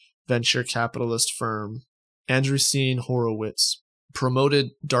Valley venture capitalist firm Andreessen Horowitz,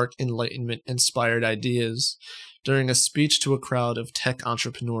 promoted Dark Enlightenment-inspired ideas during a speech to a crowd of tech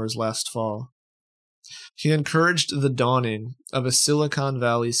entrepreneurs last fall. He encouraged the dawning of a Silicon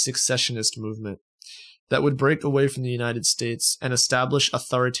Valley successionist movement that would break away from the United States and establish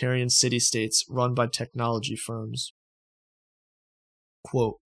authoritarian city-states run by technology firms.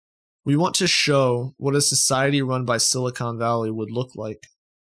 Quote, "We want to show what a society run by Silicon Valley would look like.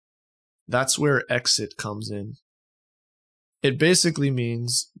 That's where exit comes in. It basically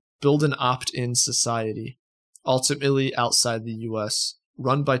means build an opt-in society, ultimately outside the US,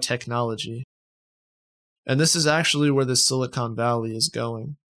 run by technology. And this is actually where the Silicon Valley is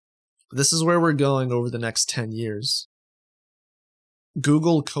going. This is where we're going over the next 10 years.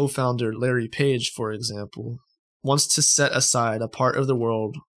 Google co-founder Larry Page, for example, wants to set aside a part of the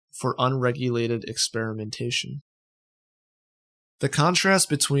world for unregulated experimentation. The contrast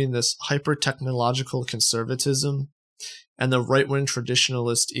between this hyper-technological conservatism and the right-wing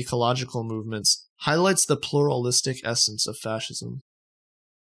traditionalist ecological movements highlights the pluralistic essence of fascism.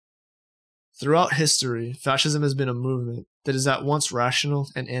 Throughout history, fascism has been a movement that is at once rational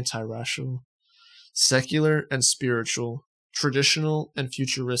and anti-rational, secular and spiritual, traditional and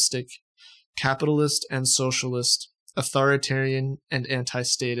futuristic, capitalist and socialist, authoritarian and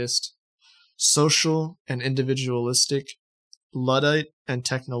anti-statist, social and individualistic, Luddite and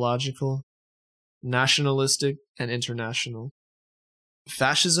technological, nationalistic and international.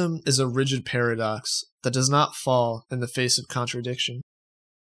 Fascism is a rigid paradox that does not fall in the face of contradiction.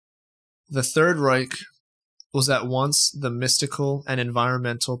 The Third Reich was at once the mystical and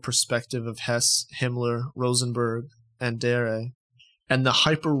environmental perspective of Hess, Himmler, Rosenberg, and Dere, and the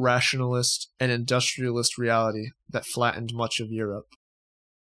hyper-rationalist and industrialist reality that flattened much of Europe.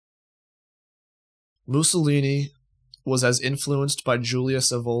 Mussolini was as influenced by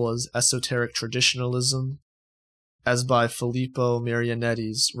Julius Evola's esoteric traditionalism as by Filippo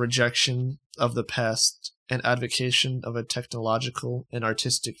Marianetti's rejection of the past and advocacy of a technological and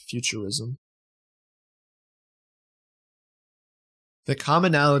artistic futurism. The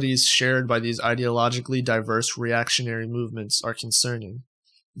commonalities shared by these ideologically diverse reactionary movements are concerning.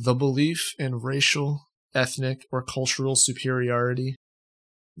 The belief in racial, ethnic, or cultural superiority,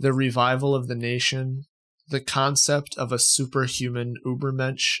 the revival of the nation, the concept of a superhuman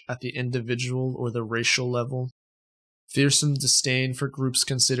Übermensch at the individual or the racial level, fearsome disdain for groups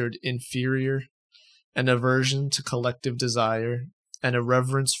considered inferior, an aversion to collective desire, and a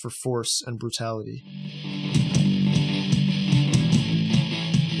reverence for force and brutality.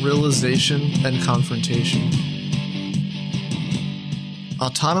 Realization and confrontation.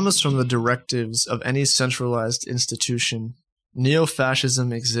 Autonomous from the directives of any centralized institution,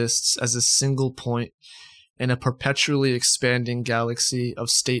 neo-fascism exists as a single point in a perpetually expanding galaxy of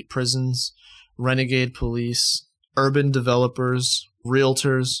state prisons, renegade police, urban developers,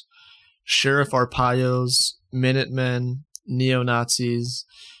 realtors, sheriff arpayos, Minutemen, neo-Nazis,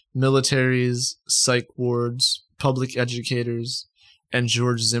 militaries, psych wards, public educators, and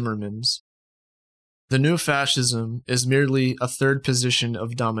George Zimmermans. The new fascism is merely a third position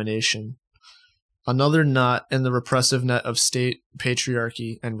of domination, another knot in the repressive net of state,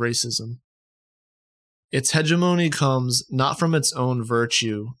 patriarchy, and racism. Its hegemony comes not from its own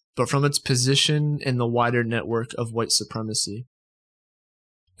virtue, but from its position in the wider network of white supremacy.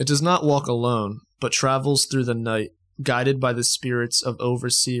 It does not walk alone, but travels through the night, guided by the spirits of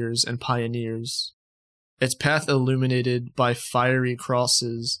overseers and pioneers, its path illuminated by fiery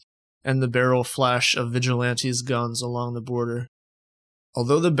crosses and the barrel flash of vigilantes' guns along the border.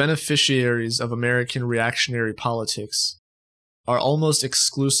 Although the beneficiaries of American reactionary politics are almost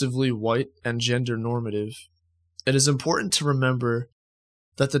exclusively white and gender normative, it is important to remember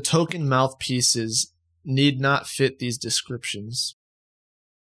that the token mouthpieces need not fit these descriptions.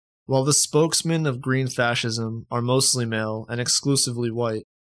 While the spokesmen of green fascism are mostly male and exclusively white,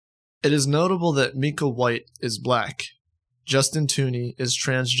 it is notable that Mika White is black, Justin Tooney is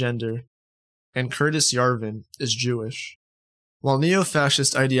transgender, and Curtis Yarvin is Jewish. While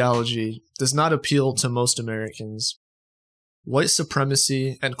neo-fascist ideology does not appeal to most Americans, white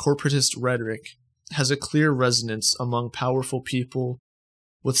supremacy and corporatist rhetoric has a clear resonance among powerful people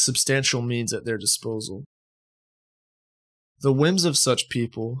with substantial means at their disposal. The whims of such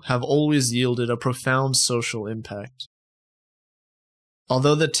people have always yielded a profound social impact.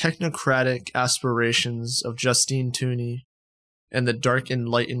 Although the technocratic aspirations of Justine Tooney and the dark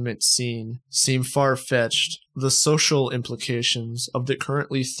Enlightenment scene seem far-fetched, the social implications of the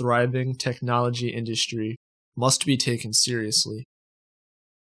currently thriving technology industry must be taken seriously.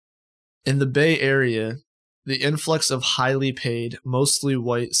 In the Bay Area, the influx of highly paid, mostly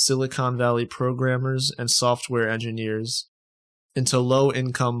white Silicon Valley programmers and software engineers into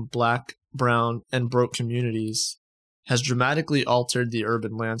low-income black, brown, and broke communities has dramatically altered the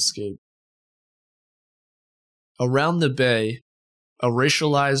urban landscape. Around the Bay, a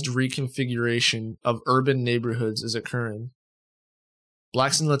racialized reconfiguration of urban neighborhoods is occurring.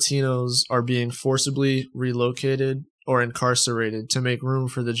 Blacks and Latinos are being forcibly relocated or incarcerated to make room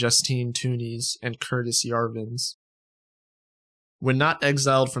for the Justine Tooneys and Curtis Yarvins. When not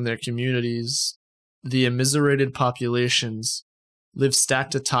exiled from their communities, the immiserated populations live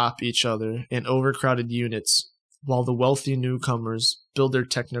stacked atop each other in overcrowded units while the wealthy newcomers build their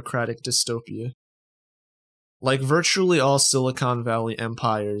technocratic dystopia. Like virtually all Silicon Valley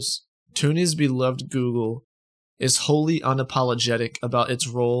empires, Tooney's beloved Google is wholly unapologetic about its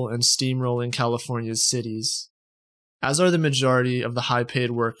role in steamrolling California's cities, as are the majority of the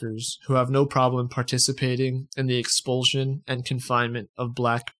high-paid workers who have no problem participating in the expulsion and confinement of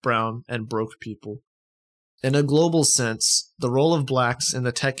black, brown, and broke people. In a global sense, the role of blacks in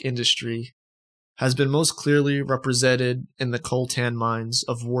the tech industry has been most clearly represented in the coltan mines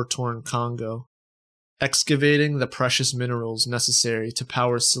of war-torn Congo, excavating the precious minerals necessary to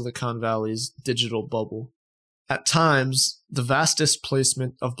power Silicon Valley's digital bubble. At times, the vast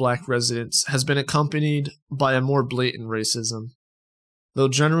displacement of black residents has been accompanied by a more blatant racism, though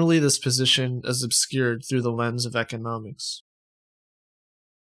generally this position is obscured through the lens of economics.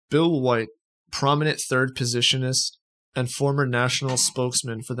 Bill White, prominent third positionist and former national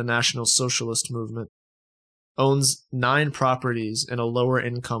spokesman for the National Socialist Movement, owns 9 properties in a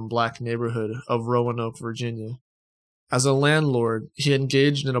lower-income black neighborhood of Roanoke, Virginia. As a landlord, he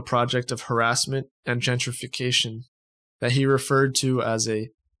engaged in a project of harassment and gentrification that he referred to as a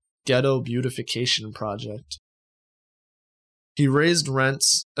ghetto beautification project. He raised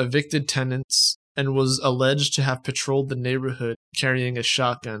rents, evicted tenants, and was alleged to have patrolled the neighborhood carrying a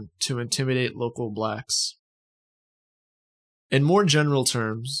shotgun to intimidate local blacks. In more general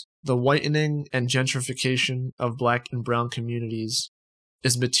terms, the whitening and gentrification of black and brown communities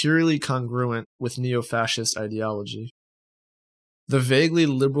is materially congruent with neo-fascist ideology. The vaguely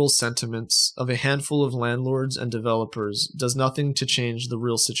liberal sentiments of a handful of landlords and developers does nothing to change the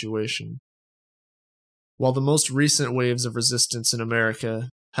real situation. While the most recent waves of resistance in America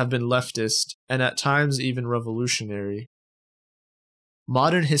have been leftist and at times even revolutionary,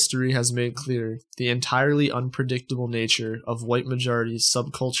 modern history has made clear the entirely unpredictable nature of white majority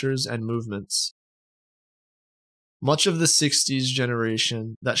subcultures and movements. Much of the 60s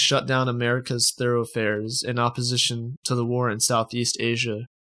generation that shut down America's thoroughfares in opposition to the war in Southeast Asia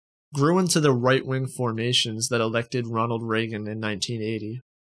grew into the right-wing formations that elected Ronald Reagan in 1980.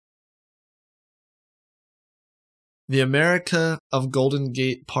 The America of Golden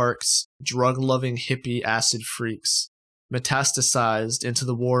Gate Park's drug-loving hippie acid freaks metastasized into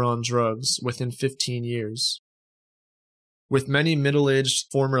the war on drugs within 15 years, with many middle-aged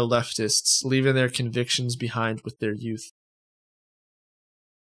former leftists leaving their convictions behind with their youth.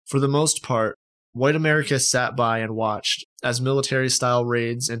 For the most part, white America sat by and watched as military-style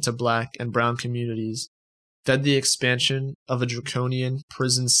raids into black and brown communities fed the expansion of a draconian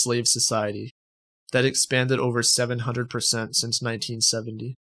prison slave society that expanded over 700% since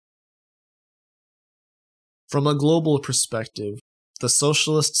 1970. From a global perspective, the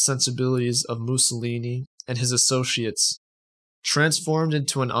socialist sensibilities of Mussolini and his associates transformed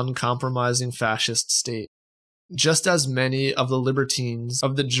into an uncompromising fascist state, just as many of the libertines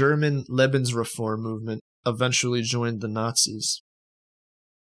of the German Lebensreform movement eventually joined the Nazis.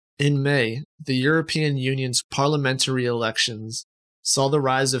 In May, the European Union's parliamentary elections saw the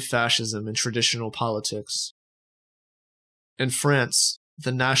rise of fascism in traditional politics. In France,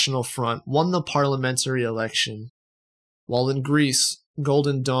 the National Front won the parliamentary election, while in Greece,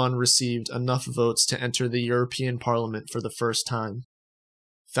 Golden Dawn received enough votes to enter the European Parliament for the first time.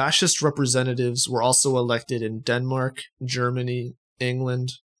 Fascist representatives were also elected in Denmark, Germany,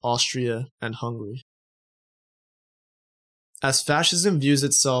 England, Austria, and Hungary. As fascism views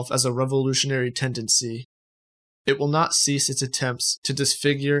itself as a revolutionary tendency, it will not cease its attempts to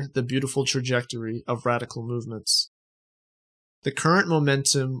disfigure the beautiful trajectory of radical movements. The current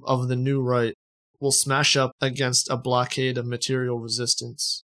momentum of the new right will smash up against a blockade of material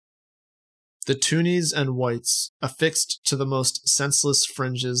resistance. The toonies and whites, affixed to the most senseless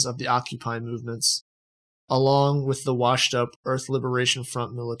fringes of the Occupy movements, along with the washed-up Earth Liberation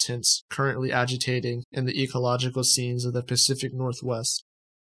Front militants currently agitating in the ecological scenes of the Pacific Northwest,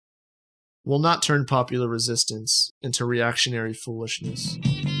 will not turn popular resistance into reactionary foolishness.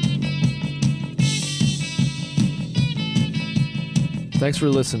 Thanks for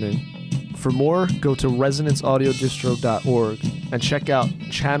listening. For more, go to resonanceaudiodistro.org and check out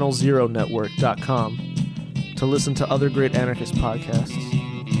channelzeronetwork.com to listen to other great anarchist podcasts.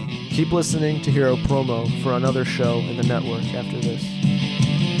 Keep listening to hear a promo for another show in the network after this.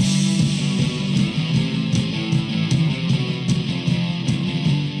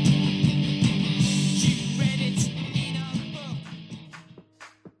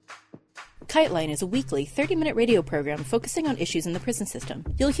 KiteLine is a weekly 30-minute radio program focusing on issues in the prison system.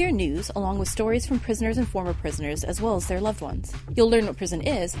 You'll hear news along with stories from prisoners and former prisoners as well as their loved ones. You'll learn what prison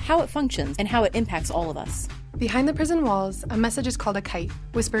is, how it functions, and how it impacts all of us. Behind the prison walls, a message is called a kite.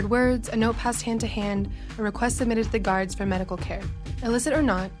 Whispered words, a note passed hand to hand, a request submitted to the guards for medical care. Illicit or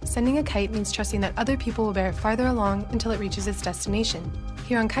not, sending a kite means trusting that other people will bear it farther along until it reaches its destination.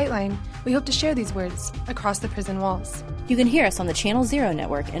 Here on KiteLine, we hope to share these words across the prison walls. You can hear us on the Channel Zero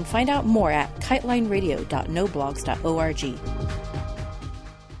network and find out more at kitelineradio.noblogs.org.